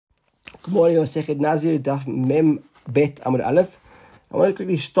Good morning, Masechet Nazir, Daf Mem Bet Amud Aleph. I want to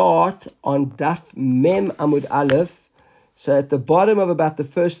quickly start on Daf Mem Amud Aleph. So at the bottom of about the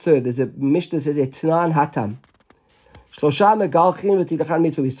first third, there's a Mishnah that says Etnan Hatam. Shlosha Megalchin v'Tidachan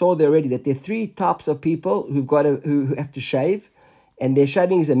Mitzvah. We saw there already that there are three types of people who have to shave, and their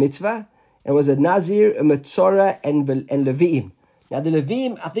shaving is a mitzvah. And it was a Nazir, a Metzora, and Leviim. Now the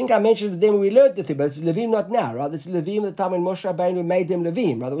Levim, I think I mentioned them when we learned the thing, but it's Levim not now, right? It's Levim at the time when Moshe Rabbeinu made them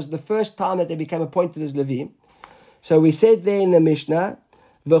Levim, right? It was the first time that they became appointed as Levim. So we said there in the Mishnah,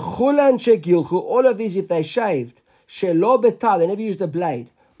 V'chulan shegilchu, all of these if they shaved, shelo betal, they never used a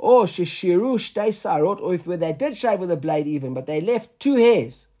blade, or sheshiru shtei sarot, or if they did shave with a blade even, but they left two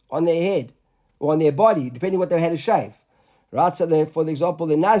hairs on their head, or on their body, depending what they had to shave, right? So for example,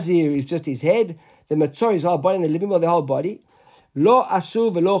 the Nazir is just his head, the Metzor is whole body, and the Levim are the whole body. Lo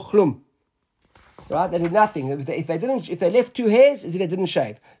asu v'lo chlum. Right? They did nothing. If they left two hairs, it's if they didn't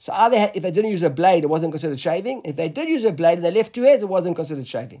shave. So if they didn't use a blade, it wasn't considered shaving. If they did use a blade and they left two hairs, it wasn't considered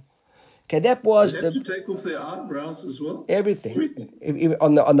shaving. Okay, that was they have to take off their eyebrows as well. Everything.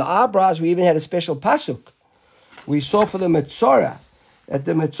 On the eyebrows, we even had a special pasuk. We saw for the Metzora that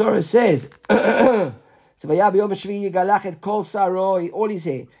the Metzora says. All his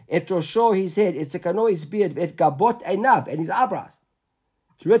hair, et rosho his head, et sekano his beard, et gabot einav, and his eyebrows.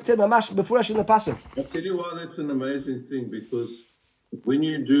 It's written before in the pasuk. I'll tell you why that's an amazing thing, because when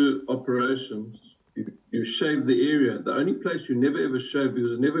you do operations, you shave the area. The only place you never ever shave,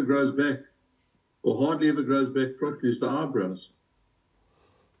 because it never grows back, or hardly ever grows back properly, is the eyebrows.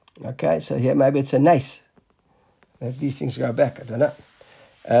 Okay, so here maybe it's a nice. These things grow back, I don't know.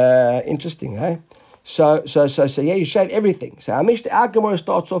 Interesting, eh? So yeah, you shave everything. So our Gemara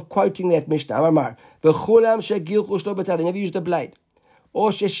starts off quoting that Mishnah. Amar, v'chulam shegilchu shlo betal. They never used a blade. Or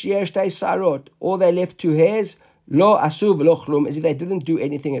sheshier shtei sarot. Or they left two hairs. Lo asu v'lo chlum, as if they didn't do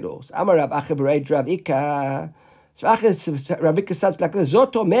anything at all. Amar Rav Acha b'rei Rav Ika. So Rav Ika says like this.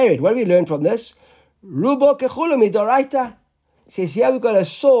 Zoto married. What do we learn from this? Rubo kechulam midoraita. Says here we've got a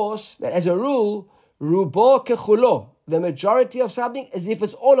source that, as a rule, rubo kechulo, the majority of something, as if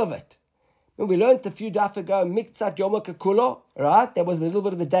it's all of it. When we learned a few daf ago, miktzat yoma kekulo, right? That was a little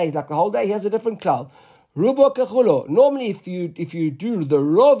bit of the day, like the whole day. He has a different klal. Rubo kekulo. Normally, if you do the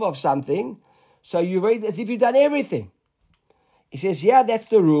rov of something, so you read as if you've done everything. He says, yeah, that's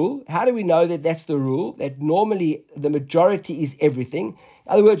the rule. How do we know that that's the rule? That normally the majority is everything.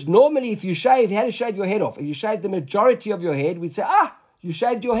 In other words, normally if you shave, how to shave your head off? If you shave the majority of your head, we'd say, you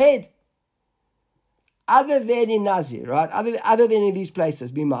shaved your head. Other than in Nazir, right? Other than in these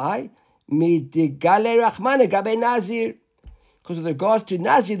places, bimai. Because with regards to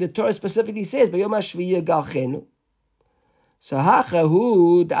Nazir, the Torah specifically says, "B'yom hashvi'i galchenu." So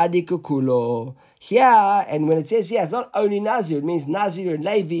hachahu da'adikukulo. Here, and when it says here, it's not only Nazir; it means Nazir and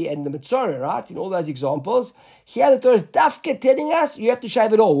Levi and the Metzora, right? In all those examples, here the Torah is dafke telling us you have to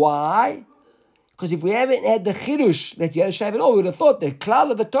shave it all. Why? Because if we haven't had the chidush that you had to shave it all, we would have thought the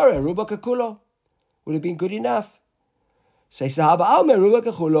klal of the Torah, ruba kakulo, would have been good enough. Say sahaba almer ruba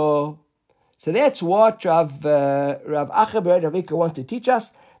kakulo. So that's what Rav Acha b'rei Rav Ika wants to teach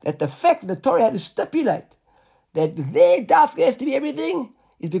us, that the fact that the Torah had to stipulate that their daf has to be everything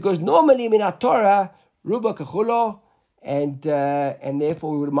is because normally in our Torah, ruba kachulo, and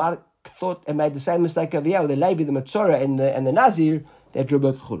therefore we might have thought and made the same mistake over here with the Levi, the Metzora, and the Nazir, that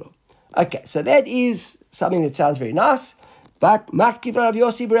ruba kachulo. Okay, so that is something that sounds very nice, but Matkiv Rav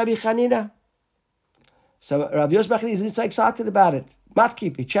Yossi b'Rabbi Chanina. So Rav Yossi b'Rabbi Chanina isn't so excited about it.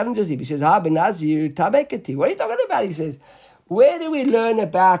 Matkip, he challenges him. He says, Nazir tameketi. What are you talking about? He says, where do we learn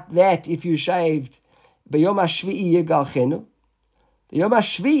about that if you shaved b'yom hashvi'i yigalchenu? The Yom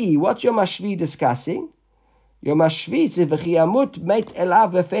HaShvi'i, what's Yom HaShvi'i discussing? Yom HaShvi'i says, v'chiyamut meit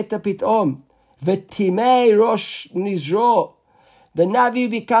elav b'feta pitom, v'timei rosh nizro. The Nazir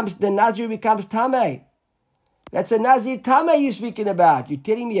becomes tamei. That's a Nazir tamei you're speaking about. You're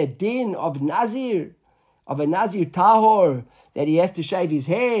telling me a din of Nazir, of a Nazir tahor, that he has to shave his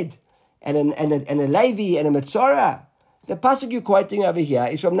head, and a Levi, and a Metzora. The pasuk you're quoting over here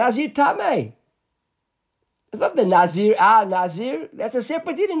is from Nazir Tamei. It's not the Nazir, Nazir. That's a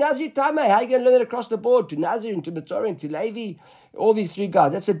separate din in Nazir Tamei. How are you going to learn it across the board to Nazir, and to Metzora, and to Levi, all these three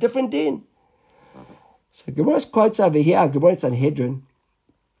guys? That's a different din. So Gemara quotes over here, Gemara Sanhedrin,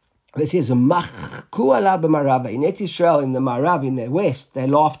 it says, Machku ala b'marava. In Eretz Yisrael, in the Marav, in the west, they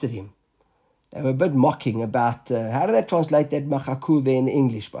laughed at him. They were a bit mocking about, how do they translate that machaku there in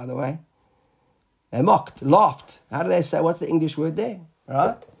English, by the way? They mocked, laughed. How do they say, what's the English word there?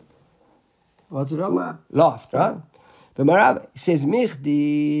 Right? What's it wrong? Laughed, right? But Marav says, Mich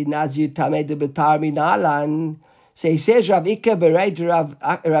di Nazir tameh de betar minalan. So he says, Rav Ika Berei to Rav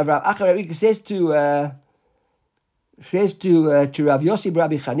Ika says to Rav Yossi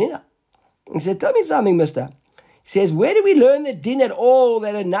Rabbi Chanina. He said, tell me something, mister. He says, where do we learn the din at all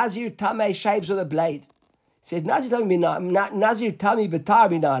that a Nazir Tameh shaves with a blade? He says, Nazir Tameh Betar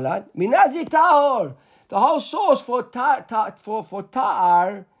Minalan, Minazir Tahor. The whole source for Ta'ar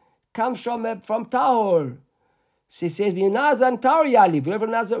comes from Tahor. So he says, Minazan Tahor Yali, from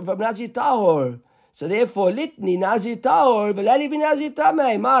Nazir Tahor. So therefore, litni Nazir Tahor, Velali Binazir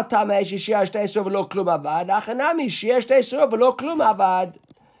Tameh, Ma Tameh, Shishia Shtei Sro V'lo Klum Avad, Achanami, Shishia Shtei Sro V'lo Klum Avad. He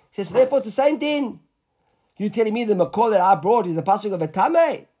says, therefore, it's the same din. You telling me the makor that I brought is the pasuk of a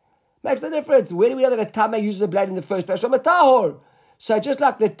tameh? Makes no difference. Where do we know that a tameh uses a blade in the first place? From a tahor. So just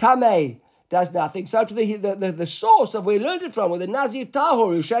like the tameh does nothing, so to the source of where we learned it from, where the Nazir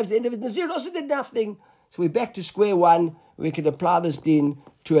tahor who shaves the end of his Nazir also did nothing. So we're back to square one. We can apply this din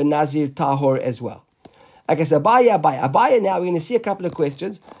to a Nazir tahor as well. Okay, so Abaya now, we're going to see a couple of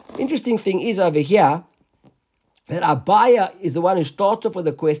questions. Interesting thing is over here, that Abaya is the one who starts off with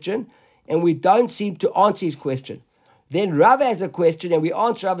a question, and we don't seem to answer his question. Then Rav has a question, and we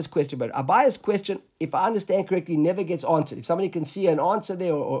answer Rav's question. But Abaya's question, if I understand correctly, never gets answered. If somebody can see an answer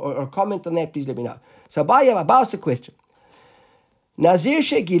there or comment on that, please let me know. So Abaya's a question. Nazir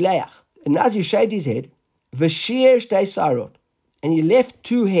shegileach, a Nazir shaved his head, v'shir shtei sarot, and he left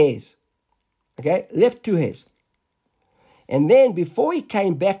 2 hairs. Okay, left 2 hairs. And then before he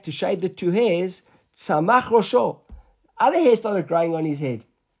came back to shave the 2 hairs, tzamach rosho, other hairs started growing on his head.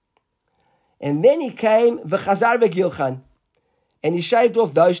 And then he came, v'chazar v'gilchan, and he shaved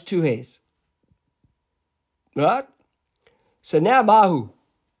off those 2 hairs. Right? So now, mahu,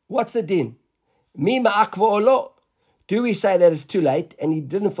 what's the din? Mi ma'akva or lo? Do we say that it's too late and he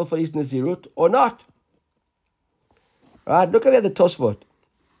didn't fulfill his nazirut or not? Right? Look at the Tosfot.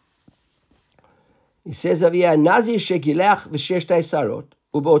 He says over here, Nazir shegilech v'shesh tay sarot,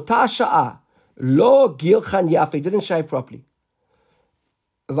 u'b'ota sha'a, lo gilchan yafe, he didn't shave properly.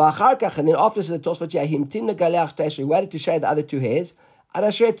 And then after the Tosfot, he waited to shave the other 2 hairs.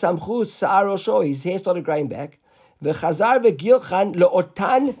 His hair started growing back. So the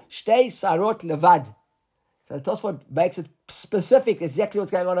Tosfot makes it specific, exactly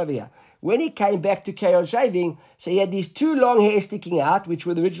what's going on over here. When he came back to carry on shaving, so he had these 2 long hairs sticking out, which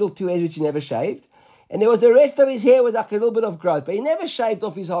were the original 2 hairs which he never shaved. And there was the rest of his hair with like a little bit of growth, but he never shaved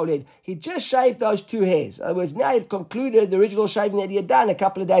off his whole head. He just shaved those 2 hairs. In other words, now he had concluded the original shaving that he had done a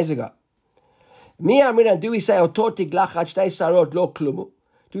couple of days ago. Do we say, do we say that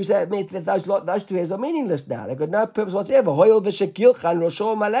those 2 hairs are meaningless now? They've got no purpose whatsoever. Because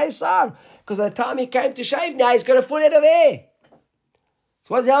by the time he came to shave now, he's got a full head of hair.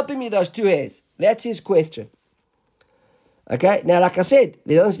 So what's helping me, those 2 hairs? That's his question. Okay, now like I said,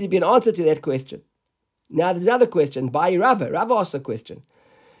 there doesn't seem to be an answer to that question. Now there's another question by Rava. Rava asked a question.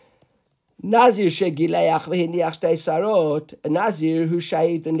 Nazir shegileach v'hiniach shtei sarot, a Nazir who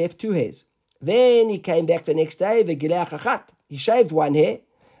shaved and left 2 hairs. Then he came back the next day, v'gileach achat. He shaved 1 hair,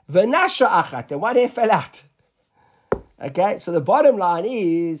 v'nasha achat, and 1 hair fell out. Okay, so the bottom line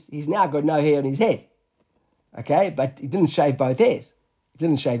is, he's now got no hair on his head. Okay, but he didn't shave both hairs. He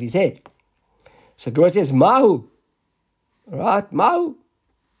didn't shave his head. So Gemara says, Mahu. Right, Mahu.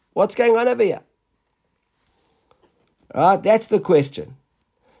 What's going on over here? Right, that's the question.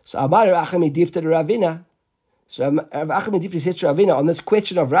 So Amar Acham Edif to Ravina. So Acham Edif says to Ravina on this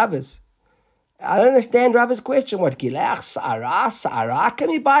question of Ravas. I don't understand Rava's question. What Gilach Sarah can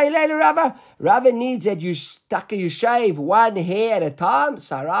we buy later, Rava? Rava needs that you shave 1 hair at a time.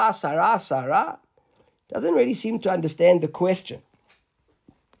 Sarah. Doesn't really seem to understand the question.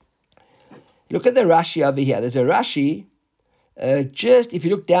 Look at the Rashi over here. There's a Rashi. Just if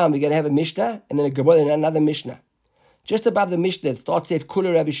you look down, we're going to have a Mishnah and then a Gemara and another Mishnah. Just above the Mishnah that starts at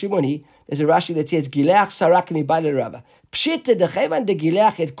Kula Rabbi Shimoni, there's a Rashi that says, Gileach Sarak Mibale Rava. Pshita de Chevan de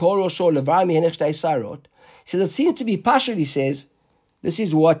Gileach et Kol Rosho Levar Mihenech Shtei Sarot. So it seems to be partially says, this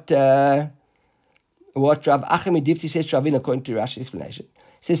is what Rav Achim Edifti says to Ravina according to Rashi's explanation.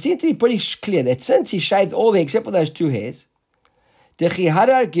 So it seems to be pretty clear that since he shaved all the hair except for those 2 hairs, de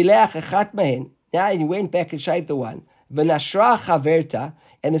Chiharar Gileach Echat Mahen, now he went back and shaved the one, V'nashra Chaverta,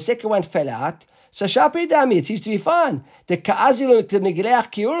 and the second one fell out. So Shapri Dami, it seems to be fine. The Ka'azilu Megeleach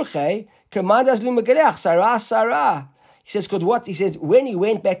Kiurche, Commandas Lu Megeleach, Sarah. He says, because what? He says, when he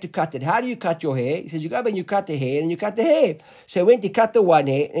went back to cut it, how do you cut your hair? He says, you go back and you cut the hair, and you cut the hair. So he went to cut the 1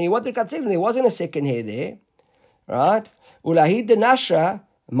 hair, and he wanted to cut the second. There wasn't a second hair there. Right? Ulahid the Nashra,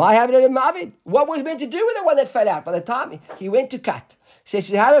 my Havid and Mavid. What was he meant to do with the one that fell out? By the time he went to cut. He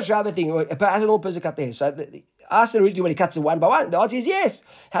says, how does Rava think? A person cut the hair. So asked originally when he cuts it one by one. The answer is yes.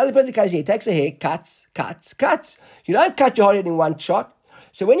 How does the person cut his hair? He takes a hair, cuts. You don't cut your whole head in one shot.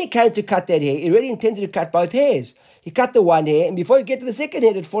 So when he came to cut that hair, he really intended to cut both hairs. He cut the one hair, and before he get to the second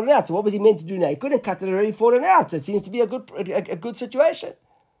hair, it had fallen out. So what was he meant to do now? He couldn't cut it, already fallen out. So it seems to be a good situation.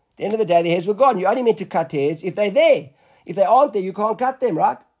 At the end of the day, the hairs were gone. You're only meant to cut hairs if they're there. If they aren't there, you can't cut them,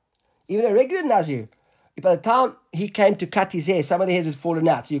 right? Even a regular Nazir. If by the time he came to cut his hair, some of the hairs had fallen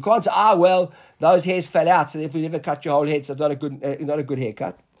out. So you can't say, well, those hairs fell out, so if you never cut your whole head, so it's not a good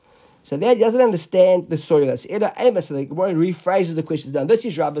haircut. So there he doesn't understand the story of this. So the Gemara rephrases the questions down. This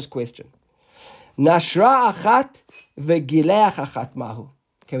is Rava's question. Nashra achat vegileach achat mahu.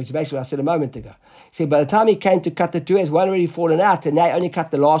 Okay, which is basically what I said a moment ago. He said by the time he came to cut the two hairs, one already fallen out, and now he only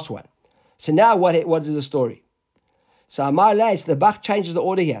cut the last one. So now what is the story? So Amar so the Bach changes the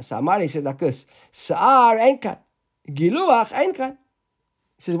order here. So Amar says like this: Sa'ar enkan, giluach enkan.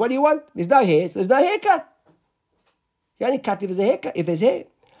 He says, what do you want? There's no hair, so there's no haircut. You only cut if there's a haircut, if there's hair.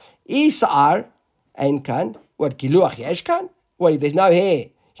 Sa'ar enkan, what giluach yeshkan? What if there's no hair?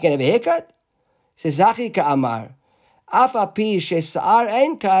 You can have a haircut? He says Zachi ka'amar, afa pi she'sa'ar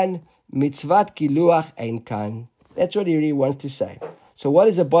enkan, mitzvat giluach enkan. That's what he really wants to say. So what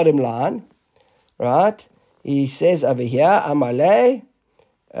is the bottom line? Right? He says over here, Amalei,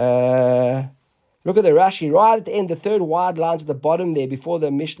 look at the Rashi, right at the end, the third wide lines at the bottom there, before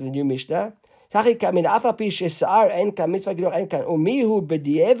the Mishnah, the new Mishnah. He says,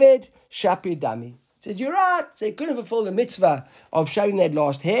 you're right. So he couldn't fulfill the mitzvah of shaving that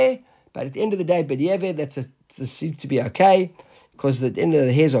last hair, but at the end of the day, b'di'evet, that seems to be okay, because at the end of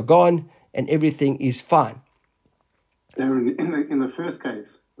the hairs are gone, and everything is fine. In the first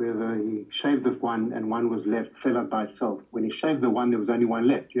case, where he shaved the one and one was left, fell out by itself. When he shaved the one, there was only one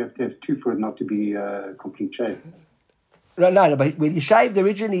left. You have to have two for it not to be a complete shave. No, but when he shaved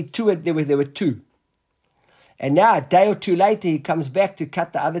originally there were two. And now, a day or two later, he comes back to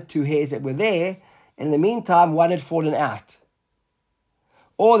cut the other two hairs that were there, and in the meantime, one had fallen out.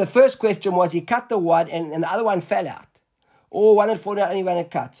 Or the first question was, he cut the one, and the other one fell out. Or one had fallen out, and one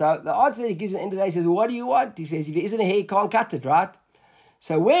had cut. So the answer that he gives at the end of the day, he says, what do you want? He says, if there isn't a hair, you can't cut it, right?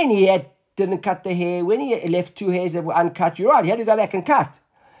 So when he didn't cut the hair, when he left two hairs that were uncut, you're right, he had to go back and cut.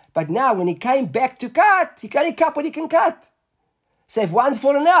 But now when he came back to cut, he can only cut what he can cut. So if one's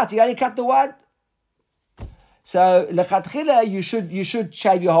fallen out, he only cut the one. So lechatchila, you should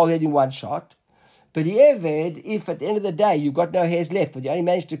shave your whole head in one shot. But if at the end of the day you've got no hairs left, but you only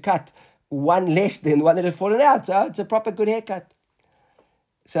managed to cut one less than the one that had fallen out, so it's a proper good haircut.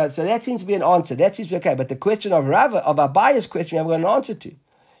 So that seems to be an answer. That seems to be okay. But the question of Abaya's question, we haven't got an answer to.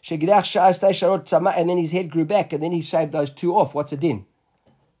 And then his head grew back, and then he shaved those two off. What's it in?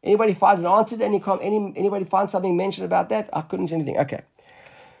 Anybody find an answer? Anybody find something mentioned about that? I couldn't see anything. Okay.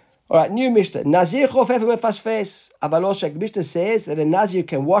 All right, new Mishnah. Nazir chofef mefasfes. Avaloshek Mishnah says that a Nazir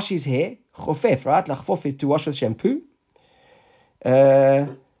can wash his hair. Chofef, right? Lachfof, to wash with shampoo.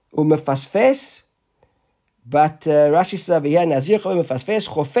 Umefasfes. But Rashi says over here, Nazir mefasfes.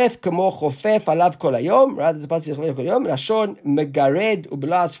 Chofef kamo chofef alav kol hayom. Right? There's a part of kol hayom. Lashon megared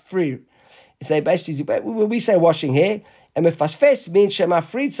ubelas free. So basically, when we say washing hair, and mefasfes means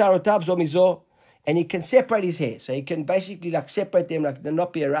shemafrid sarotav zomizo. And he can separate his hair. So he can basically separate them,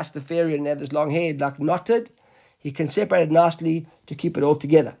 not be a Rastafarian and have this long hair knotted. He can separate it nicely to keep it all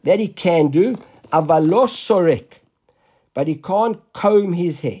together. That he can do. Avalos sorek. But he can't comb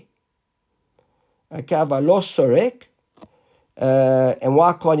his hair. Okay, avalos sorek. And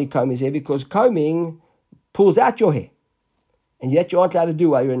why can't he comb his hair? Because combing pulls out your hair. And yet you aren't allowed to do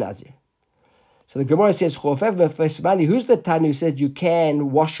while you're a Nazir. So the Gemara says, who's the Tanu who says you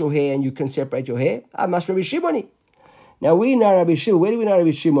can wash your hair and you can separate your hair? I must be Rabbi Shimoni. Now we know Rabbi Shimon. Where do we know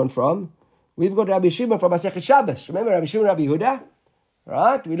Rabbi Shimon from? We've got Rabbi Shimon from Masechet Shabbos. Remember Rabbi Shimon, Rabbi Yehuda?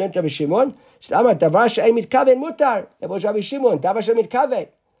 Right? We learned Rabbi Shimon. That was Rabbi Shimon. Davar she'ein mitkaven.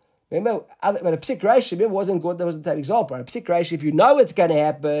 Remember, but a psik reish, remember, wasn't good. That wasn't that example. A psik reish, if you know it's going to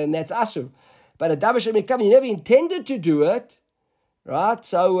happen, that's asur. But a davar she'ein mitkaven, you never intended to do it. Right?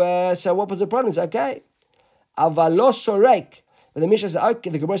 So what was the problem? It's okay. Avalos sorek. But the Mishnah says,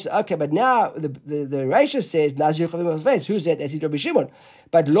 okay, the Gemara says, okay, but now the Reisha says, Nazir chavim face. Who's that? That's Rabbi Shimon.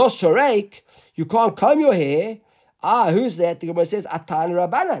 But lo sorek, you can't comb your hair. Who's that? The Gemara says, Atan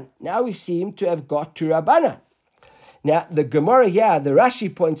Rabbanan. Now we seem to have got to Rabbanan. Now, the Gemara here, the Rashi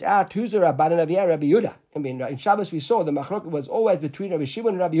points out, who's the Rabbanan of here? Rabbi Yehuda. I mean, in Shabbos we saw the machlok was always between Rabbi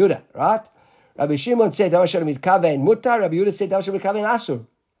Shimon and Rabbi Yehuda, right? Rabbi Shimon said, Davar she'ein mitkaven mutar. Rabbi Yehuda said, Davar she'ein mitkaven asur.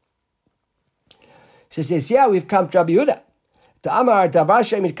 She says, yeah, we've come to Rabbi Yehuda. The Amar, Davar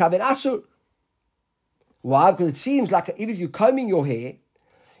she'ein mitkaven asur. Why? Because it seems like even if you're combing your hair,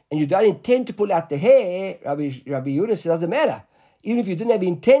 and you don't intend to pull out the hair, Rabbi Yehuda says, doesn't matter. Even if you didn't have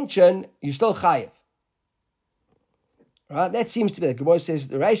intention, you're still chayiv. Right? That seems to be the Gemara says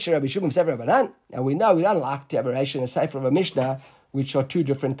the Reisha Rabbi Shimon Sefer Rabbanan. Now we know we don't like to have a Reisha and a Sefer of a Mishnah, which are two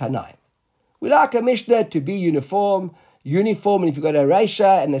different Tanaim. We like a Mishnah to be uniform, and if you've got a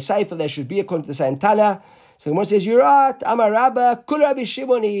Reisha and the Sefer, they should be according to the same Tana. So the Gemara says, you're right, Amar Rabba, Kul Rabbi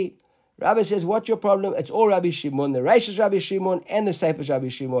Shimoni. Rabbi says, what's your problem? It's all Rabbi Shimon. The Reisha is Rabbi Shimon and the Sefer is Rabbi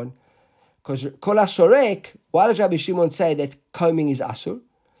Shimon. Because Kol HaSorek, why does Rabbi Shimon say that combing is Asur?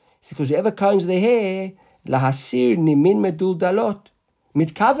 It's because whoever combs the hair, Lahasir nimin medul dalot.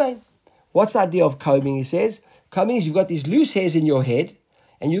 Mitkaven. What's the idea of combing, he says? Combing is you've got these loose hairs in your head,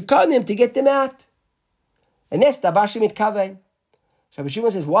 and you comb them to get them out. And that's Davashi mitkaven. So Rabbi Shimon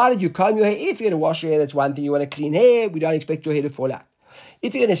says, why did you comb your hair? If you're going to wash your hair, that's one thing. You want a clean hair, we don't expect your hair to fall out.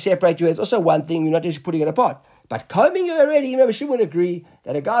 If you're going to separate your hair, it's also one thing. You're not just putting it apart. But combing your hair already, Rabbi Shimon would agree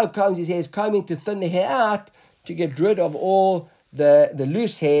that a guy who combs his hair is combing to thin the hair out to get rid of all the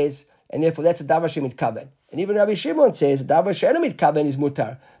loose hairs, and therefore that's a davar shemit kaven. And even Rabbi Shimon says davar shemit kaven is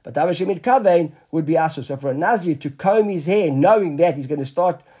mutar, but davar shemit kaven would be asur. So for a Nazir to comb his hair, knowing that he's going to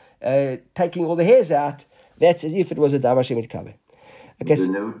start taking all the hairs out, that's as if it was a davar shemit kaven. I guess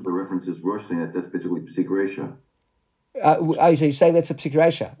the note, the reference is Rosh saying that's basically Psik Reisha. So you're saying that's a Psik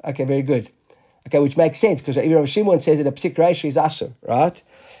Reisha? Okay, very good. Okay, which makes sense because even Rabbi Shimon says that a Psik Reisha is asur, right?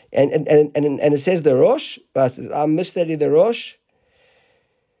 And it says the Rosh, but I missed that in the Rosh.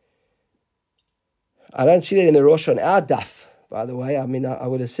 I don't see that in the Rosh on our daf, by the way. I mean, I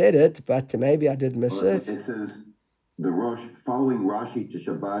would have said it, but maybe I did miss it. It says the Rosh following Rashi to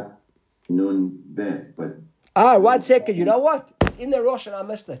Shabbat Nun Bet, but 1 second. You know what? It's in the Rosh and I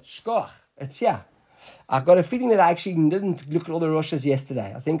missed it. Shkoch. It's here. I've got a feeling that I actually didn't look at all the Roshes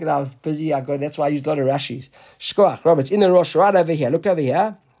yesterday. I think that I was busy. That's why I used a lot of Rashis. Shkoch. Robert, it's in the Rosh right over here. Look over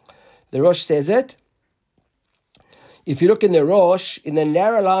here. The Rosh says it. If you look in the Rosh, in the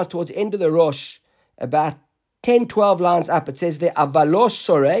narrow lines towards the end of the Rosh, about 10, 12 lines up, it says there, Avalos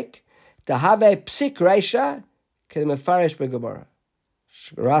Sorek, Tahave Psik Reisha, Kedemefarish Begemara.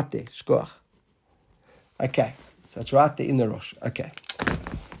 Right there, Shkoch. Okay, so it's right there in the Rosh. Okay.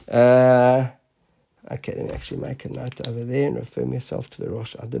 Okay, let me actually make a note over there and refer myself to the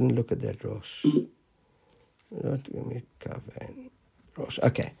Rosh. I didn't look at that Rosh. Rosh.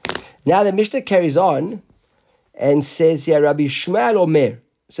 Okay. Now the Mishnah carries on and says here, Rabbi Shmuel Omer.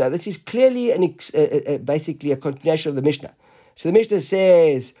 So this is clearly basically a continuation of the Mishnah. So the Mishnah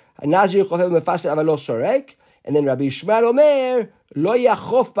says, Nazir chofer mefasvet avalo sorek, and then Rabbi Shmuel Omer lo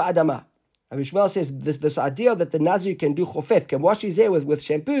yachof ba'adama. Rabbi Shmuel says this idea that the Nazir can do chofef, can wash his hair with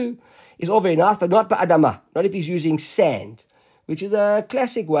shampoo, is all very nice, but not ba'adama, not if he's using sand, which is a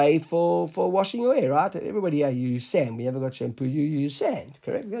classic way for washing your hair, right? Everybody here uses sand. We never got shampoo, you use sand,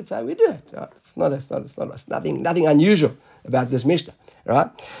 correct? That's how we do it. Right? It's nothing unusual about this Mishnah, right?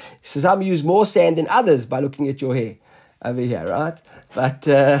 So some use more sand than others by looking at your hair over here, right? But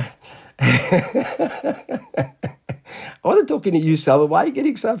I wasn't talking to you, Salva. Why are you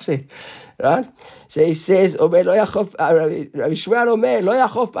getting so upset? Right? So he says, Rabbi Shmuel Omer, lo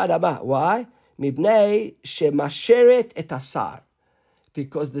yachof ba'adama. Why? Mibnei shemasheret et asar.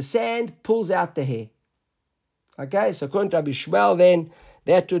 Because the sand pulls out the hair. Okay, so according to Rabbi Shmuel, then,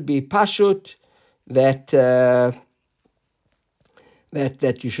 that would be pashut, that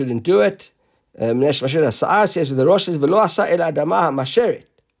you shouldn't do it. Masheret asar says, the Rosh says, v'lo asar el adama masheret.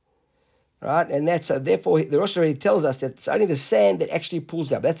 Right, and that's therefore the Rosh already tells us that it's only the sand that actually pulls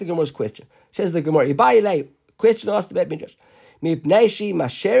down. That's the Gemara's question. Says the Gemara, question asked about Midrash. Mipnei shi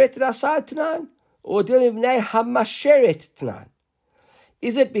masheret rasar tanan, or mipnei hamasheret tanan?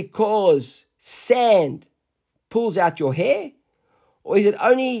 Is it because sand pulls out your hair, or is it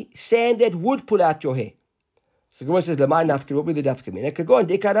only sand that would pull out your hair? So the Gemara says, "Lamai nafkin." What will be the nafkin mean? It could go on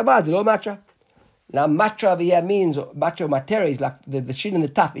dekarabad, lo matra. Now, matra over here means, matra matera is like the shin and the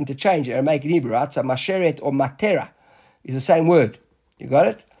taf interchange in Aramaic and Hebrew, right? So masheret or matera is the same word. You got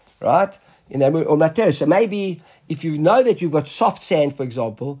it? Right? Or matera. So maybe if you know that you've got soft sand, for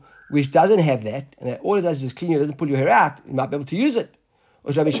example, which doesn't have that, and all it does is clean you, it doesn't pull your hair out, you might be able to use it.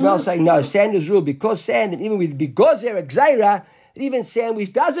 Or Rabbi Shmuel is saying, no, sand is rule because sand, and even with bigozer, gzaira, even sand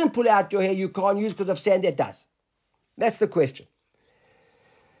which doesn't pull out your hair, you can't use because of sand that does. That's the question.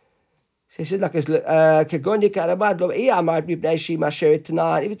 So he says like this, if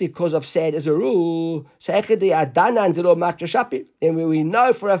it's because of sand as a rule, then we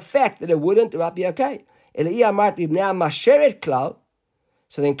know for a fact that it wouldn't, it might be okay. So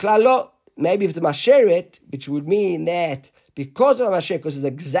then maybe if the masheret, which would mean that because of masheret, because of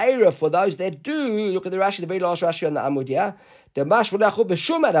the gzeira for those that do, look at the Rashi, the very last Rashi on the Amud, yeah?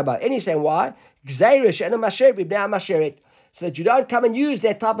 And he's saying why? So that you don't come and use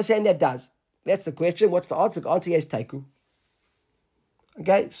that type of sand that does. That's the question. What's the answer? The answer is Teiku.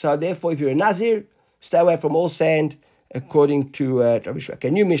 Okay, so therefore, if you're a Nazir, stay away from all sand, according to Rabbi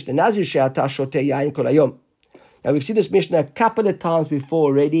Shmuel. New Mishnah, Nazir she'ata shoteh yain kol hayom. Now we've seen this Mishnah a couple of times before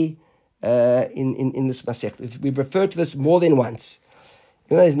already in this Masech. We've referred to this more than once.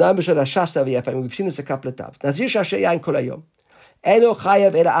 There's no Mishnah Shasta v'yafim. We've seen this a couple of times. Nazir she'ata yain kol hayom. Eno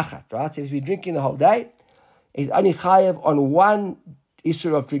chayav ela achat. Right, so if you're drinking the whole day, he's only chayav on one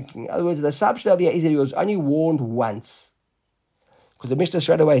issue of drinking. In other words, the assumption over here is that he was only warned once. Because the Mishnah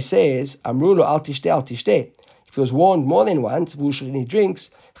straight away says, Amrulo al tishteh al tishteh. If he was warned more than once, and he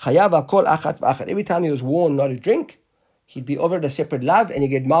drinks, chayav al kol achat v'achat. Every time he was warned not to drink, he'd be offered a separate lav, and he'd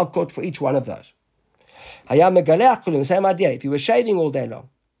get malkot for each one of those. Hayam megaleach kulim, same idea. If he was shaving all day long,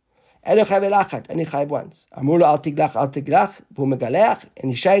 eno chayav el achat, only chayav once. Amrulo al tiglach, v'hu megaleach, and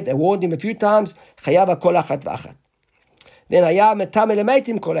he shaved and warned him a few times, chayav al kol achat v'achat. Then hayam metameh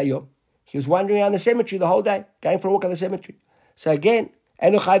lemeitim kol hayom. He was wandering around the cemetery the whole day, going for a walk on the cemetery. So again,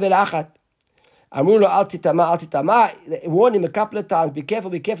 eno chayav el achat. Amrulo al titama. Warned him a couple of times. Be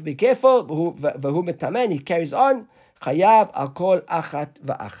careful, be careful, be careful. V'hu metameh. He carries on. Chayav al kol achat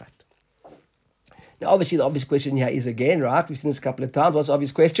va'achat. Now, obviously, the obvious question here is again, right? We've seen this a couple of times. What's the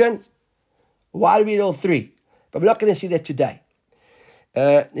obvious question? Why do we read all three? But we're not going to see that today.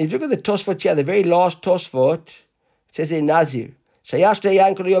 If you look at the Tosfot here, the very last Tosfot, it says in Nazir. Shayash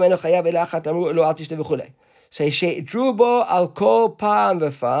yain kol yom eno chayav el achat. Amru lo al tishteh v'chulei. So she'idru bo al kol pam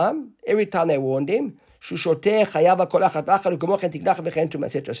v'fam. Every time they warned him, shushoteh chayav al kol achat v'achad u'kamochen tignach v'chen tum,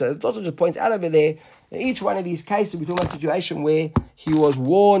 etc. So it also just points out over there. In each one of these cases, we're talking about a situation where he was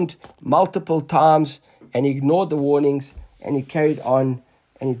warned multiple times and he ignored the warnings and he carried on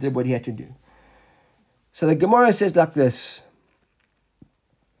and he did what he had to do. So the Gemara says like this.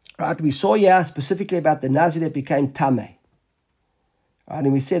 Right, we saw here specifically about the Nazir that became Tameh. Right,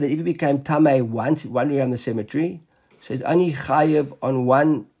 and we said that if he became Tameh once, wandering around the cemetery, so he's only chayav on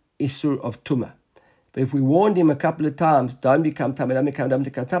one issue of Tumah. But if we warned him a couple of times, don't become Tameh, don't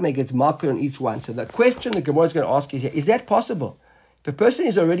become Tameh, he gets marked on each one. So the question the Gemara is going to ask is that possible? If a person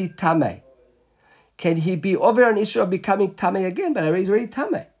is already Tameh, can he be over an issue of becoming Tameh again, but he's already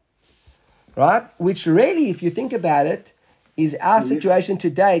Tameh? Right? Which really, if you think about it, is our situation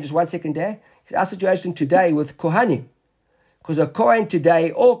today, just 1 second there, is our situation today with Kohanim. Because a Kohen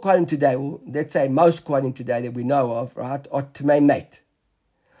today, all Kohanim today, well, let's say most Kohanim today that we know of, right, are Tamei Mate.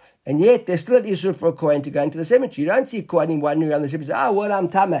 And yet, there's still an issue for a Kohen to go into the cemetery. You don't see Kohanim wandering around the cemetery and say, well, I'm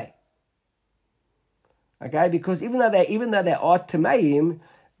Tamei. Okay, because even though they are Tameim,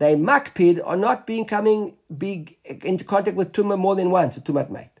 they makpid are not becoming big into contact with Tumah more than once, a Tumat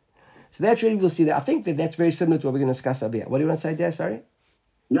Mate. So that's really, we'll see that. I think that's very similar to what we're going to discuss over here. What do you want to say there, sorry?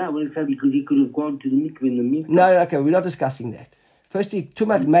 No, I want to say because he could have gone to the mikveh in the mikveh. No, okay, we're not discussing that. Firstly,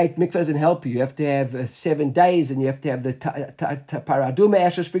 Tumat Mate, mikveh doesn't help you. You have to have 7 days and you have to have the paraduma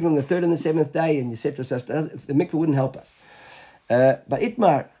asher sprinkle on the 3rd and the 7th day and etc. So the mikveh wouldn't help us. But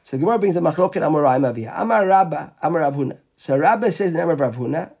Itmar, so Gemara brings the Machloket Amoraim over here. Amar Rabba, Amar Rav Huna. So Rabba says in the name of Rav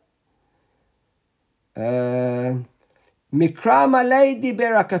Huna, Mikra Malei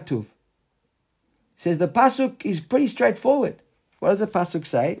Diber HaKatuv. Says the pasuk is pretty straightforward. What does the pasuk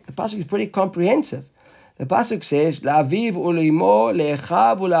say? The pasuk is pretty comprehensive. The pasuk says, "La'aviv u'limo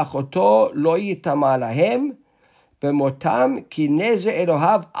le'echav u'la'achoto lo yitama lahem b'motam ki nezer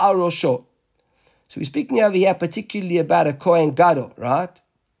Elohav al rosho." So we're speaking over here particularly about a Kohen Gadol, right?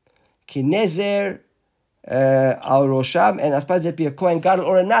 Ki nezer al rosham, and I suppose it'd be a Kohen Gadol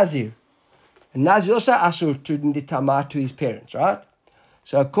or a Nazir. A Nazir also asur to nitama to his parents, right?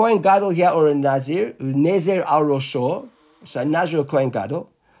 So a Kohen Gadol here or a Nazir, Nezer al Rosho, so a Nazir or Kohen Gadol,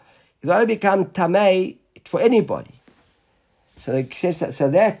 is going to become Tamei for anybody. So it says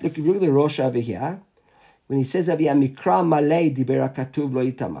that, look at the Rosh over here, when he says over here, Mikra Malei Diber HaKatuv Lo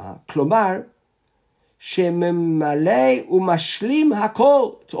Yitama, Klomar, Shememmalei Umashlim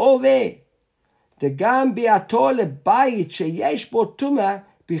Hakol, it's all there. Degam Beato Lebayit Sheyesh Bo Tumah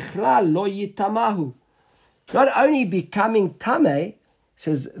Bichlal Lo Yitamahu. Not only becoming Tamei,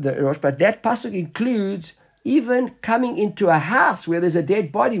 says the Rosh, but that pasuk includes even coming into a house where there's a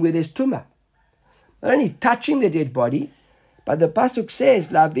dead body, where there's tumah. Not only touching the dead body, but the pasuk says,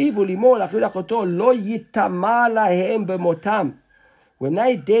 "La'aviv u'limo la'achil achoto lo yitama lahem b'motam." When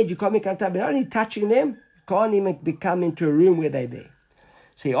they're dead, you can't become tamei. Not only touching them, you can't even become into a room where they're there.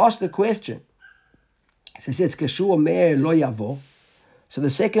 So he asked the question. So he says, "Keshu omer lo yavo." So the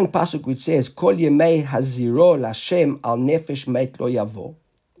second pasuk which says, Kol yemei haziro l'Hashem al nefesh meit lo yavo.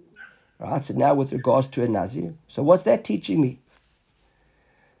 Right, so now with regards to a Nazir. So what's that teaching me?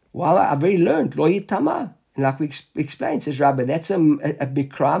 Well, I've already learned, lo yitama. And like we explained, says Rabbi, that's a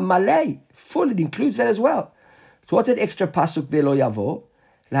mikra malay. Full, it includes that as well. So what's that extra pasuk velo yavo?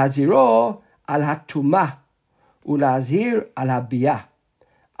 Lahaziro al hatuma, ulahazir al habiyah.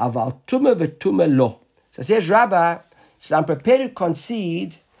 Aval tuma v'tuma lo. So says Rabbi, so I'm prepared to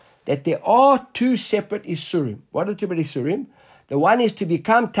concede that there are two separate isurim. What are the two separate isurim? The one is to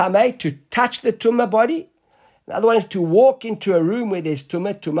become tamei, to touch the tumah body. The other one is to walk into a room where there's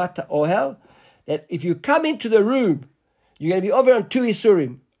tumah ohel. That if you come into the room, you're going to be over on two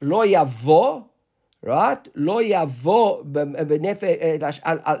isurim. Lo yavo, right? Lo yavo,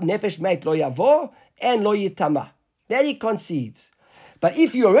 nefesh meit lo yavo, and lo yitama. That he concedes. But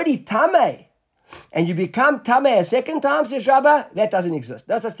if you're already tamei, and you become tamei a second time, says Rabbi, that doesn't exist.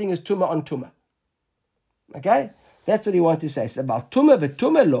 No such thing as tumah on tumah. Okay? That's what he wants to say. It's about tumah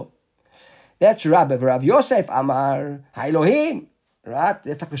v'tumah lo. That's Rabbi. Rav Yosef Amar Elohim. Right?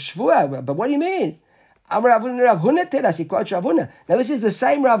 That's like a shvua. But what do you mean? Amar Rav Huna tell us. He quotes Rav Huna. Now this is the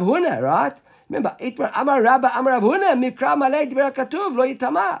same Rav Huna, right? Remember, Amar Rabba Amar Rav Huna mikra malei diber katuv lo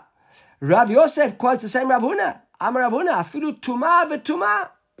yitama. Rav Yosef quotes the same Rav Huna. Amar Rav Huna afilu tumah v'tumah.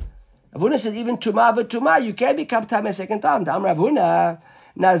 Rav Huna says even tumah v'tumah you can become tamei a second time. Amar Rav Huna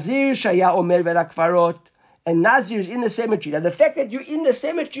Nazir shaya omer v'rakfarot. And Nazir is in the cemetery. Now the fact that you're in the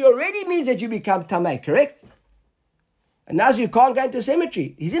cemetery already means that you become tamei, correct? And Nazir can't go into the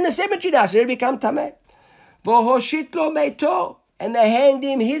cemetery. He's in the cemetery now, so he'll become tamei. V'hoshit lo meito. And they hand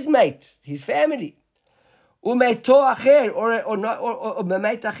him his mate, his family. Umeito acher, or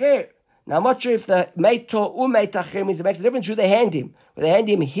mate acher. Now I'm not sure if the meito umeit acher means it makes a difference who they hand him. Whether they hand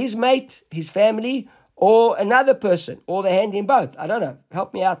him his mate, his family, or another person, or they hand him both. I don't know.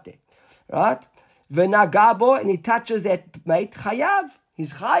 Help me out there. Right? V'nagabo, and he touches that mate, chayav.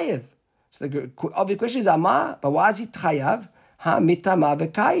 He's chayav. So the obvious question is, Amah, but why is he chayav? Ha mitama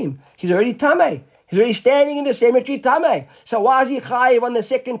v'kayim. He's already tamei. He's already standing in the cemetery tamei. So why is he chayav on the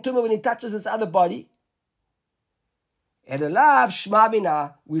second tumah when he touches this other body? Elalav shma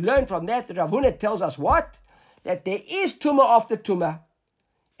mina. We learn from that Rav Huna tells us what? That there is tumah after tumah.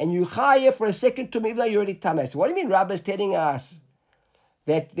 And you chayav for a second tumah even though you're already tamei. So what do you mean Rabbi is telling us?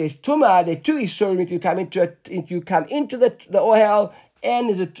 That there's tumah, there are two isurim if you come into the ohel, and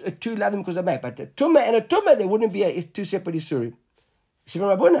there's a two loving because of mate. But the tumah and a tumah, there wouldn't be two separate isurim.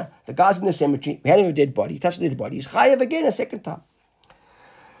 The guy's in the cemetery, we had him a dead body, he touched the dead body, he's chayav again a second time.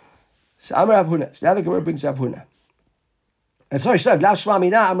 So Amar Rav Huna. So now the Gemara brings Rav Huna. Sorry, Lav Shma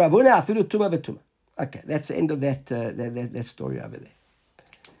Mina, Amar Rav Huna, afilu tumah v'tumah. Okay, that's the end of that story over there.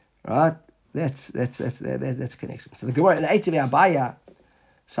 Right? That's connection. So the Gemara in the Eitz Abaya.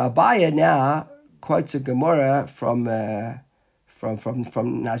 So Abaya now quotes a Gemara from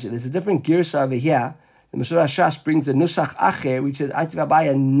Nazir. There's a different girsa over here. The Mesorah Shas brings the Nusach Acher, which says Eitz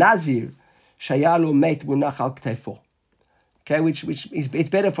Abaya Nazir Shayalu Meit Munach Al Ktefo. Okay, which is it's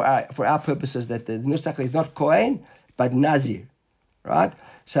better for our purposes that the Nusach is not Kohen but Nazir, right?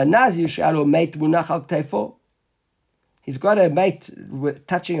 So Nazir Shayalu Meit Munach Al Ktefo. He's got a mate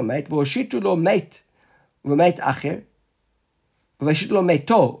touching a mate. V'oshitu lo mate v'mate Acher.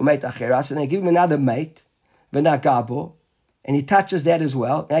 So they give him another mate, v'nagabo, and he touches that as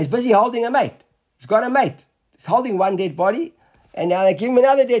well. Now he's busy holding a mate. He's got a mate. He's holding one dead body, and now they give him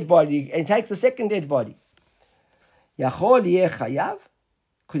another dead body, and he takes the second dead body. Yachol yeh chayav?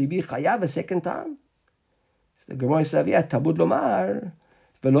 Could he be chayav a second time? So the Gemara says, yeah, tabud lomar,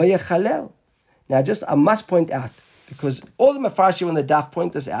 v'lo yechalel. Now I must point out, because all the Mefarshim on the daf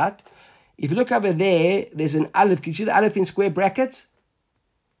point this out. If you look over there, there's an aleph. Can you see the aleph in square brackets?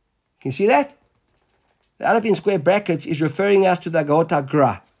 Can you see that? The aleph in square brackets is referring us to the Hagahot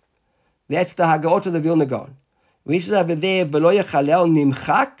HaGra. That's the Hagahot of the Vilna Gaon. When he says over there, v'lo yechalel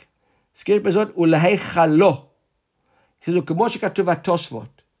nimchak, skir bezot ulehei chalo. He says, look, K'mo shekatuv Tosfot.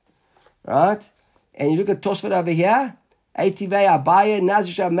 Right? And you look at Tosfot over here, Eitivei Abaya,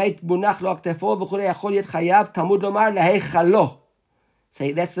 Nazir Shameit Munach Lo Aktefo, v'chulei yachol yet chayav, Tamud Lomar lehei chalo.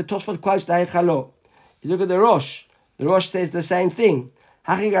 Say that's the Tosfot quotes the Chalo. You look at the Rosh. The Rosh says the same thing.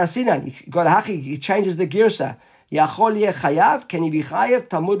 Hachi Garsinan. He got a Hachi. He changes the girsa. Yachol yeh chayav. Can he be chayav?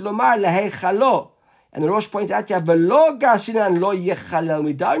 Tamud lomar lehei chalo. And the Rosh points out, v'lo Garsinan lo yechalel.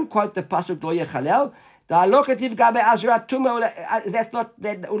 We don't quote the pasuk lo yechalel. The alokativ gabe azrat tumah. That's not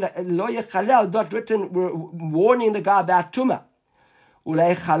that lo yechalel. Not written warning the guy about tumah.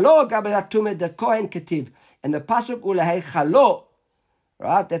 Ulehei chalo gabe tumah the kohen ketiv. And the pasuk ulehei chalo.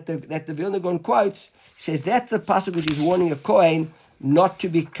 Right, that the Vilna Gaon quotes says that's the pasuk which is warning a Kohen not to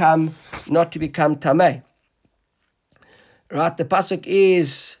become tamei. Right, the pasuk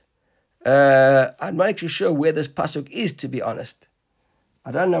is I'm not actually sure where this pasuk is, to be honest.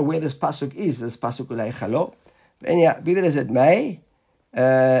 I don't know where this pasuk is. This pasuk ulei chalo. But anyhow, be that as it may,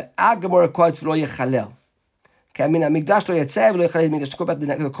 our Gemara quotes lo yechalel. Okay, I mean, Mikdash lo yetzev lo yechalel Mikdash. Talk about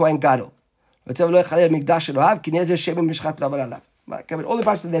the Kohen Gadol. Yetzev lo yechalel Mikdash lo hav ki nezer shemim mishchat lo aval alav. Okay, but all the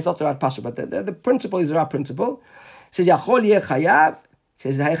pasuk that's not the right pasuk, but the principle is the right principle. It says yachol yeh chayav. It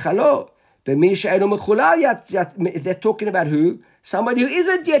says heichalo. B'mi she'enu mechulal. They're talking about who? Somebody who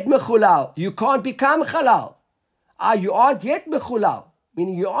isn't yet mechulal. You can't become halal. You aren't yet mechulal,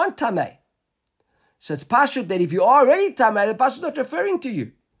 meaning you aren't tamei. So it's pashut that if you are already tamei, the pasuk is not referring to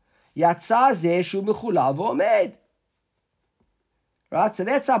you. Yatsa zeh shu mechulav v'omed. Right, so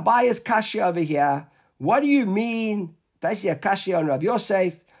that's Abaya's kasha over here. What do you mean, basically a kasha on Rav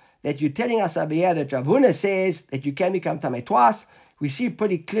Yosef, that you're telling us over here that Rav Huna says that you can become tamei twice? We see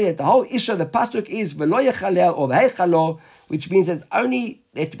pretty clear that the whole issue of the pasuk is v'lo yechalel or v'heichalo, which means that only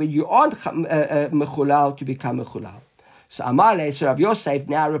that when you aren't mechulal to become mechulal. So Amale, so Rav Yosef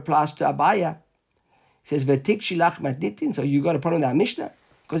now replies to Abaya. He says, "V'tik shilach matnitin." So you got a problem with our Mishnah,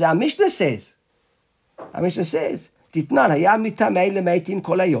 because our Mishnah says, "Titnan hayam mitamei lemeitim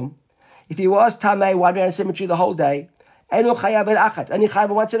kol hayom." If he was tamei wandering around the cemetery the whole day, eno chayav el achat, only chayav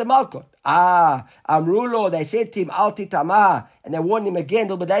once in a malkot. Amrulo, they said to him, "Al titama," and they warned him again,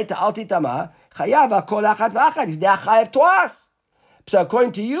 "Al b'daita al titama." Chayav kol achat v'achat. He's now chayav twice. So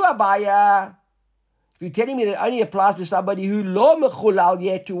according to you, Abaya, if you're telling me that it only applies to somebody who lo mechulal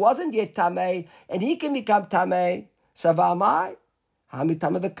yet, who wasn't yet tamei, and he can become tamei, so v'amai, hami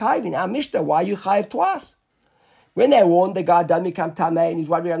tamei v'kayv. In our Mishnah, why are you chayav twice? When they warned the guy, don't become tamei, and he's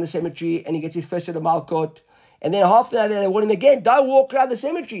wandering around the cemetery, and he gets his first set of malkot, and then half an hour later they warn him again, don't walk around the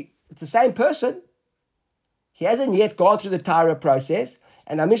cemetery. It's the same person. He hasn't yet gone through the Torah process,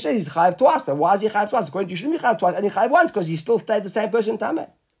 and our Mishnah is chayav twice. But why is he chayav twice? According to you, shouldn't be chayav twice, and he chayav once, because he still stayed the same person tamei.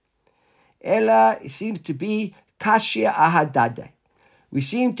 Ella, it seems to be kashia ahadade. We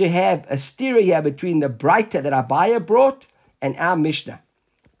seem to have a stereo here between the brighter that Abaya brought and our Mishnah.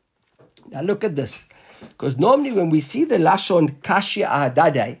 Now look at this. Because normally when we see the lashon kashia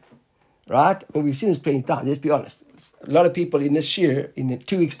ahadade, right, and we've seen this plenty of times, let's be honest. A lot of people in this year, in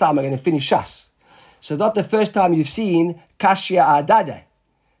 2 weeks' time, are going to finish Shas. So it's not the first time you've seen kashia ahadade.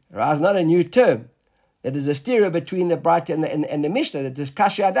 Right? It's not a new term. That there's a stereo between the bright and the Mishnah, that there's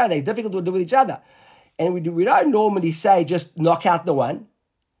kasha adan, they're difficult to do with each other. And we don't normally say just knock out the one.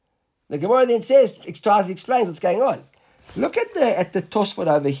 The Gemara then says, tries to explain what's going on. Look at the Tosfot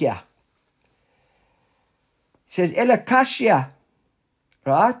over here. It says, Ela Kashya,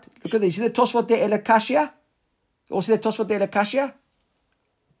 right? Look at this. You see the Tosfot there, Ela Kashya? Also the Tosfot there, Ela Kashya?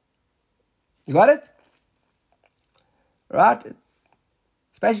 You got it? Right?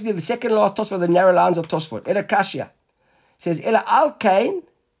 Basically, the second last Tosfot, the narrow lines of Tosfot. Ela Kashya. It says, Ela Alkain,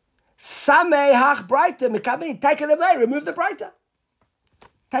 Samei Hach Breiter, Mekabini, take it away, remove the Breiter.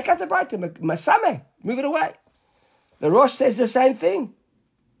 Take out the Breiter, Samei, move it away. The Rosh says the same thing.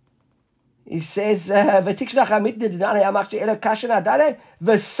 He says, V'tik shlach ha-mitni d'nani ha-machshi Ela Kashya na-dane,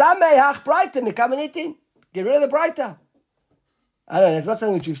 V'samei Hach Breiter, Mekabini, get rid of the Breiter. I don't know, that's not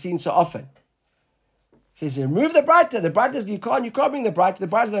something which we've seen so often. It says, remove the Breiter. The Breiter, you can't bring the Breiter. The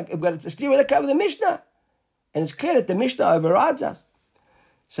Breiter, but it's still with the Mishnah. And it's clear that the Mishnah overrides us.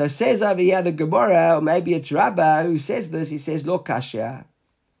 So it says over here, the Gemara, or maybe it's Rabbah who says this, he says, Lo Kashya. It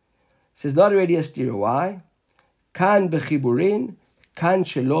says, not already a stereo. Why? Kan bechiburin, kan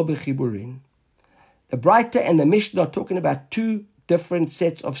shelo bechiburin. The Breiter and the Mishnah are talking about two different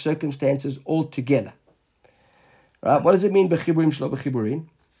sets of circumstances altogether. Right? What does it mean, bechiburin, shelo bechiburin?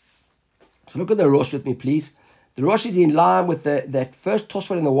 So look at the Rosh with me, please. The Rosh is in line with that first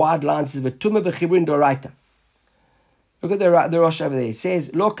Tosfot in the wide line. It says, V'tumah b'chiburin doraita. Look at the Rosh over there. It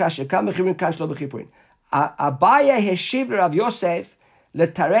says, Lo kasha, kam b'chiburin, kam shlo b'chiburin. Abaya heshiv Rav Yosef,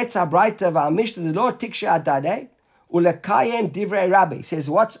 l'taretz ha'braita v'amishnah, the Lord tiksha adadeh, u'lekayem divrei rabbi. He says,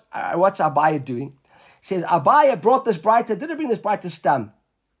 what's Abaya doing? He says, Abaya brought this braita, didn't bring this braita stam.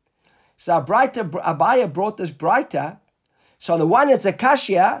 So Abaya brought this braita. So on the one, it's a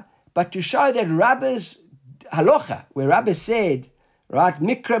kashya, but to show that Rabbi's halacha, where Rabbi said, right,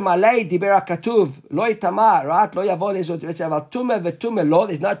 mikra malei diber katuv lo itama, right, lo yavo lezot v'tzav tumah v'tumah lo,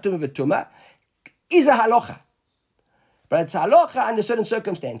 there's no tumah v'tumah, is a halacha. But it's a halacha under certain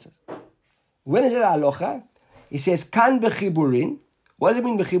circumstances. When is it a halacha? He says, kan b'chiburin. What does it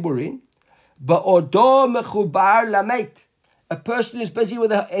mean b'chiburin? Ba'odo mechubar lameit. A person who's busy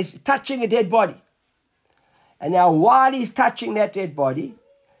is touching a dead body. And now while he's touching that dead body,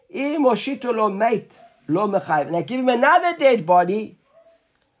 and they give him another dead body,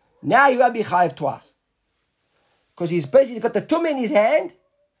 now you won't be chayiv twice. Because he's busy, he's got the tumah in his hand,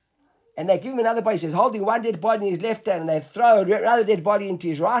 and they give him another body. He says, holding one dead body in his left hand, and they throw another dead body into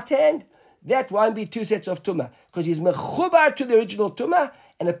his right hand, that won't be 2 sets of tumah, because he's mechubar to the original tumah,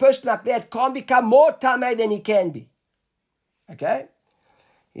 and a person like that can't become more tameh than he can be. Okay?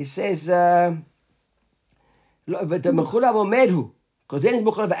 He says, because then he's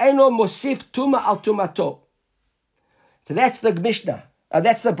mechulav eino mosif tumah al tumato. So that's the Mishnah.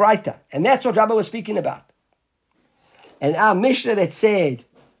 That's the Braita. And that's what Rabbi was speaking about. And our Mishnah that said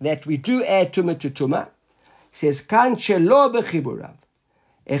that we do add tumah to tumah, says, kan shelo bechiburav,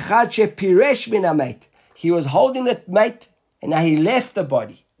 echad shepiresh min hamet. He was holding the mate, and now he left the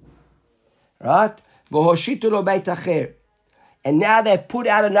body. Right? V'hoshitu lo beit acher. And now they put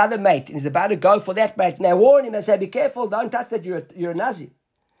out another mate, and he's about to go for that mate. And they warn him and say, be careful, don't touch that, you're a Nazir.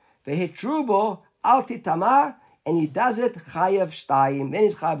 V'hetrubo al titamah, and he does it chayav shtayim. Then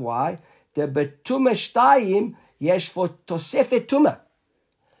he's chayav why? The betumah shtayim yesh for tosefet tumah.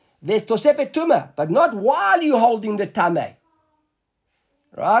 There's tosefet tumah, but not while you're holding the tameh.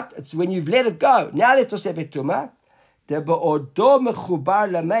 Right? It's when you've let it go. Now there's tosefet tumah. The be'odo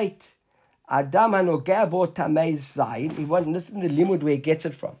mechubar lameit adam hanogeh bo tameh zayin. You want to listen to the limud where he gets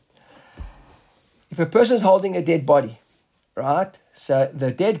it from. If a person's holding a dead body, right? So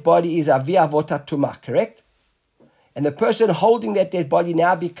the dead body is avi avota tumah, correct? And the person holding that dead body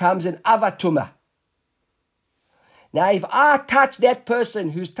now becomes an avatuma. Now, if I touch that person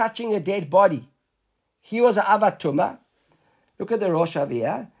who's touching a dead body, he was an avatuma. Look at the Rosh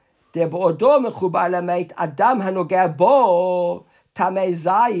Aviyah.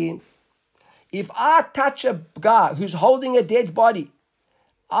 If I touch a guy who's holding a dead body,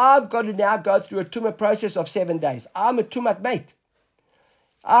 I've got to now go through a tumah process of 7 days. I'm a tumat mate.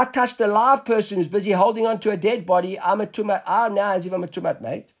 I touched a live person who's busy holding on to a dead body. I'm a tumat. I'm now as if I'm a tumat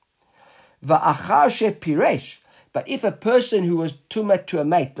mate. Va'achar shepiresh. But if a person who was tumat to a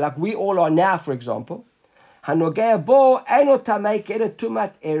mate, like we all are now, for example, hanogea bo eno tamei keda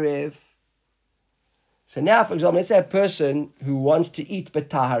tumat erev. So now, for example, let's say a person who wants to eat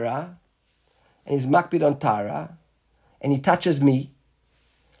betahara, and he's makbid on tahara, and he touches me,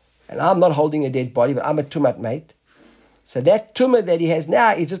 and I'm not holding a dead body, but I'm a tumat mate. So that tumah that he has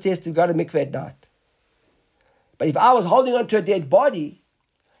now, he just has to go to mikveh at night. But if I was holding on to a dead body,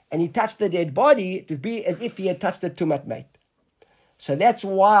 and he touched the dead body, it would be as if he had touched the tumat mate. So that's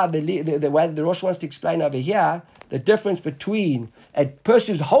why the way the Rosh wants to explain over here, the difference between a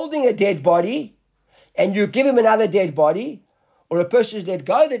person who's holding a dead body, and you give him another dead body, or a person who's let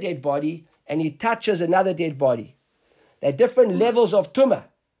go of the dead body, and he touches another dead body. They're different levels of tumah.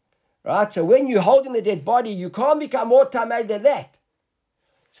 Right? So when you're holding the dead body, you can't become more tamei than that.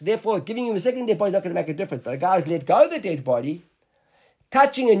 So therefore, giving him a second dead body is not going to make a difference. But a guy who's let go of the dead body,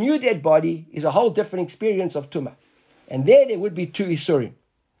 touching a new dead body is a whole different experience of tumah. And there would be 2 isurim.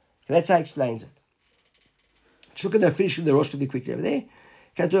 So that's how he explains it. Just look at the finish of the Rosh really quickly over there.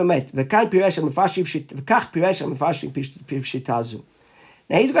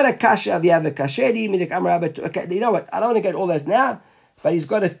 Now he's got a kasha, okay, you know what, I don't want to get all that now, but he's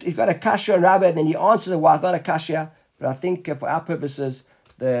got a kasha on Rabbi, and then he answers why it's not a kasha, but I think for our purposes,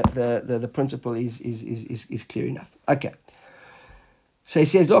 the principle is clear enough. Okay. So he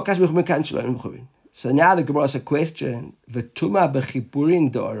says, so now the Gemara has a question. V'tuma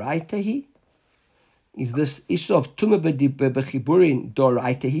b'chiburin do'oraitahi? Is this issue of tuma b'chiburin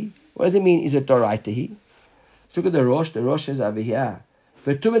do'oraitahi? What does it mean, is it do'oraitahi? Look at the Rosh. The Rosh says over here.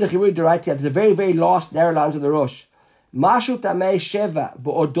 V'tuma b'chiburin do'oraitahi. That's the very, very last narrow lines of the Rosh. Mashu tamei sheva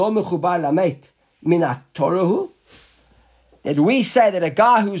bo'odo mechubar lamet min ha'torahu? That we say that a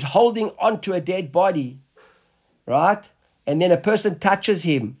guy who's holding onto a dead body, right, and then a person touches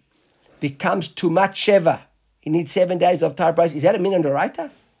him, becomes too much sheva. He needs 7 days of Torah price. Is that a min doraita?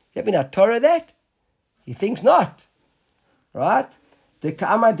 Is that min Torah that? He thinks not. Right? The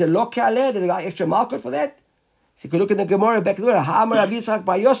Ka'amar de lo ke'aleh, did they got extra market for that? So you could look in the Gemara back to the Gemara. Ha'amar Rabbi Yitzchak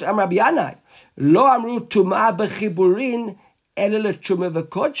bar Yosef, Amar Rabbi Yanai. Lo amru tumah b'chiburin ele l'tumah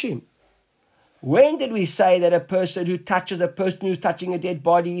v'kodshim. When did we say that a person who touches a person who's touching a dead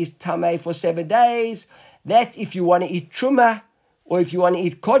body is tamei for 7 days? That's if you want to eat truma, or if you want to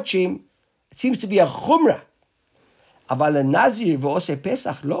eat kodshim. It seems to be a chumrah. Aval a nazir v'oseh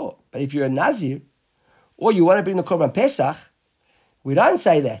pesach lo. But if you're a nazir, or you want to bring the korban pesach, we don't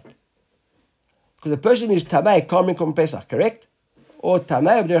say that. Because the person who's tamei can't bring korban pesach, correct? Or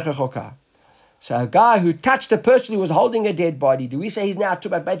tamei b'derech hachokah. So a guy who touched a person who was holding a dead body, do we say he's now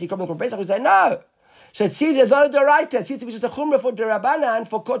tumat b'eti korban pesach? We say no. So it seems there's not a doraita. It seems to be just a chumrah for derabanan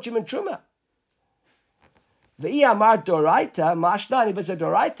for kodshim and truma. The Amar doraita, mashnan, if it's a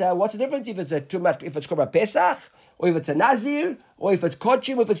doraita, what's the difference if it's a tumat, if it's korban pesach, or if it's a Nazir, or if it's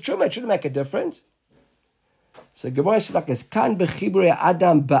Kochim, or if it's Truma, it shouldn't make a difference. So Gemara says like this, Kan b'chiburei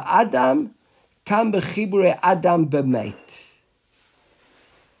Adam ba'Adam, Kan b'chiburei Adam b'meit.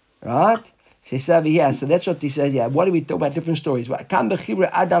 Right? So he says over here, so that's what he says here. What are we talking about? Different stories. Kan b'chiburei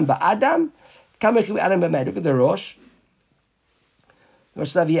Adam ba'Adam, Kan b'chiburei Adam b'meit. Look at the Rosh. Kan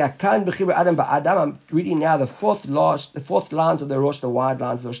b'chiburei Adam ba'Adam. I'm reading now the fourth lines of the Rosh, the wide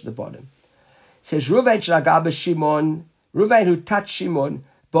lines of the Rosh at the bottom. It says, Ruvain shlagah b'Shimon, Ruvain who touched Shimon,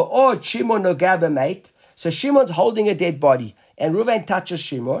 ba'od Shimon nogah b'meit. So Shimon's holding a dead body, and Ruvain touches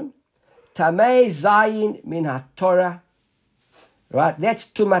Shimon. Tamei zayin min haTorah. Right, that's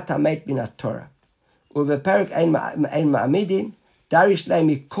tumat tamet min haTorah. Uveperik ein ma'amidin, darish lei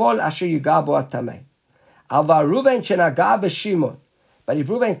mikol asher yugah bo hatamei. Aval Ruvain shenagah b'Shimon. But if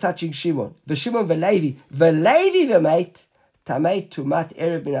Ruvain's touching Shimon, v'Shimon v'Levi v'meit, tamei tumat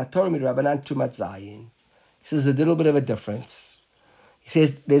erev min haTorah min Rabbanan tumat zayin. He says a little bit of a difference. He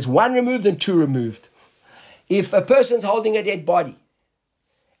says there's one removed and two removed. If a person's holding a dead body,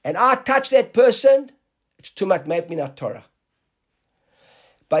 and I touch that person, it's tumat me'et min haTorah.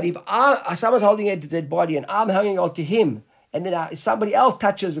 But if someone's holding a dead body and I'm hanging on to him, and then somebody else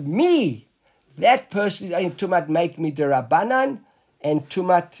touches me, that person is only tumat me'et min derabanan and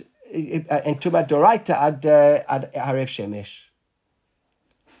tumat doraita ad harev shemesh.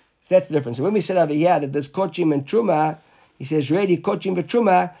 So that's the difference. So when we said over here that there's kochim and truma, he says really kochim and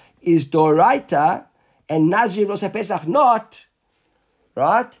truma is doraita. And Nazir Rosh Pesach not,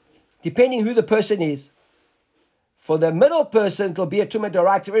 right? Depending who the person is. For the middle person, it will be a Tumah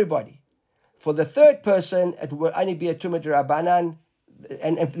D'Oraita to everybody. For the third person, it will only be a Tumah D'Rabbanan,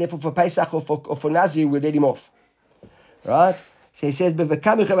 and therefore for Pesach or for Nazir, we'll let him off. Right? So he says, Aval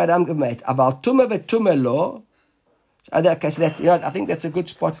Tumah v'Tumah lo. Okay, so that's, I think that's a good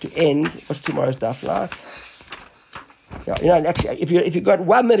spot to end. What's tomorrow's daf, right? Yeah, actually, if you got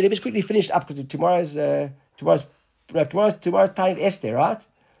 1 minute, let's quickly finish up because tomorrow's time Esther, right?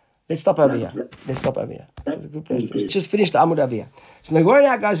 Let's stop over here. It's a good place. Let's just finish the Amud over here. So the Gemara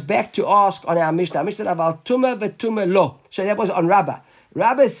now goes back to ask on our Mishnah. Mishnah about Tumah v'Tumah lo. So that was on Rabbah.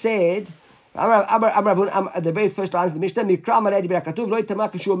 Rabbah said, the very first lines of the Mishnah, Mikra Maledi B'Rakatuv lo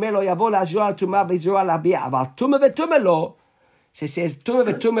yitamah k'shu omer lo yavo la'azroa Tumah v'yizroa la'abiyah. Aval Tumah v'Tumah lo. She says Tumah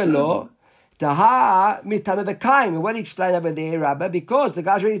v'Tumah lo. Taha mitame v'kaim. What do you explain over there, Rabbi? Because the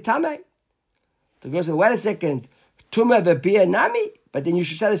guy's already tame. The girl said, wait a second, Tumah v'biyah nami? But then you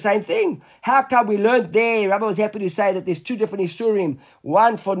should say the same thing. How come we learned there? Rabbi was happy to say that there's two different isurim,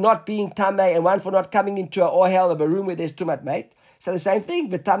 one for not being tame and one for not coming into an ohel of a room where there's tumat mate. So the same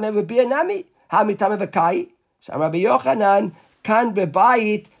thing, v'tame v'biyah nami. Ha mitame v'kai. So Rabbi Yochanan, kan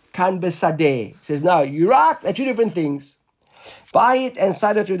bebayit, kan besadeh. Says, no, you're right, they're two different things. Bayit and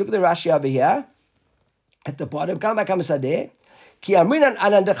Sadeh, look at the Rashi over here. At the bottom, when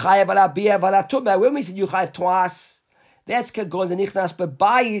we said you chayav twice, that's kagon the nichnas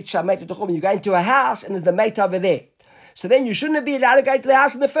bebayit shamet tochum. You go into a house and there's the mate over there. So then you shouldn't be allowed to go into the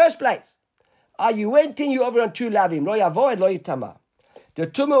house in the first place. You went in, you over on two lavim, lo yavo and lo yitama. The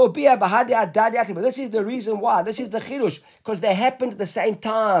tumah ubiyah bahadi adad yakim. But this is the reason why. This is the chidush, because they happened at the same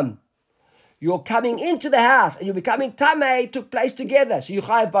time. You're coming into the house and you're becoming tamei, took place together. So you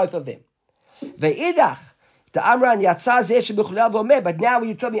chayav both of them. Ve'idach, the amran yatzah zeh shebuchlel v'omer. But now when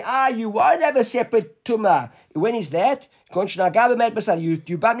you tell me, you won't have a separate tumah. When is that?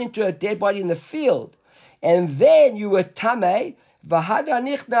 You bumped into a dead body in the field. And then you were tamei.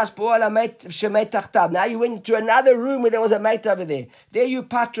 Now you went into another room where there was a mate over there. There you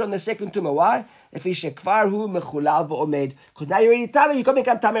patra on the second tumah. Why? Because now you're already tamei, you can't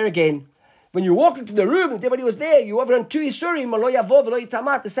become tamei again. When you walk into the room and everybody was there, you over on two isurim, lo yavo v'lo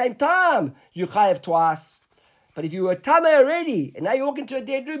yitama at the same time. You chayav twice. But if you were tamei already, and now you walk into a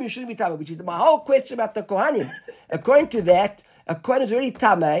dead room, you shouldn't be tamei, which is my whole question about the kohanim. According to that, a kohen is already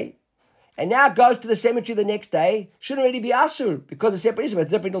tamei, and now goes to the cemetery the next day, shouldn't already be asur, because the separation is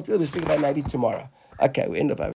different. We'll speak about maybe tomorrow. Okay, we end up over.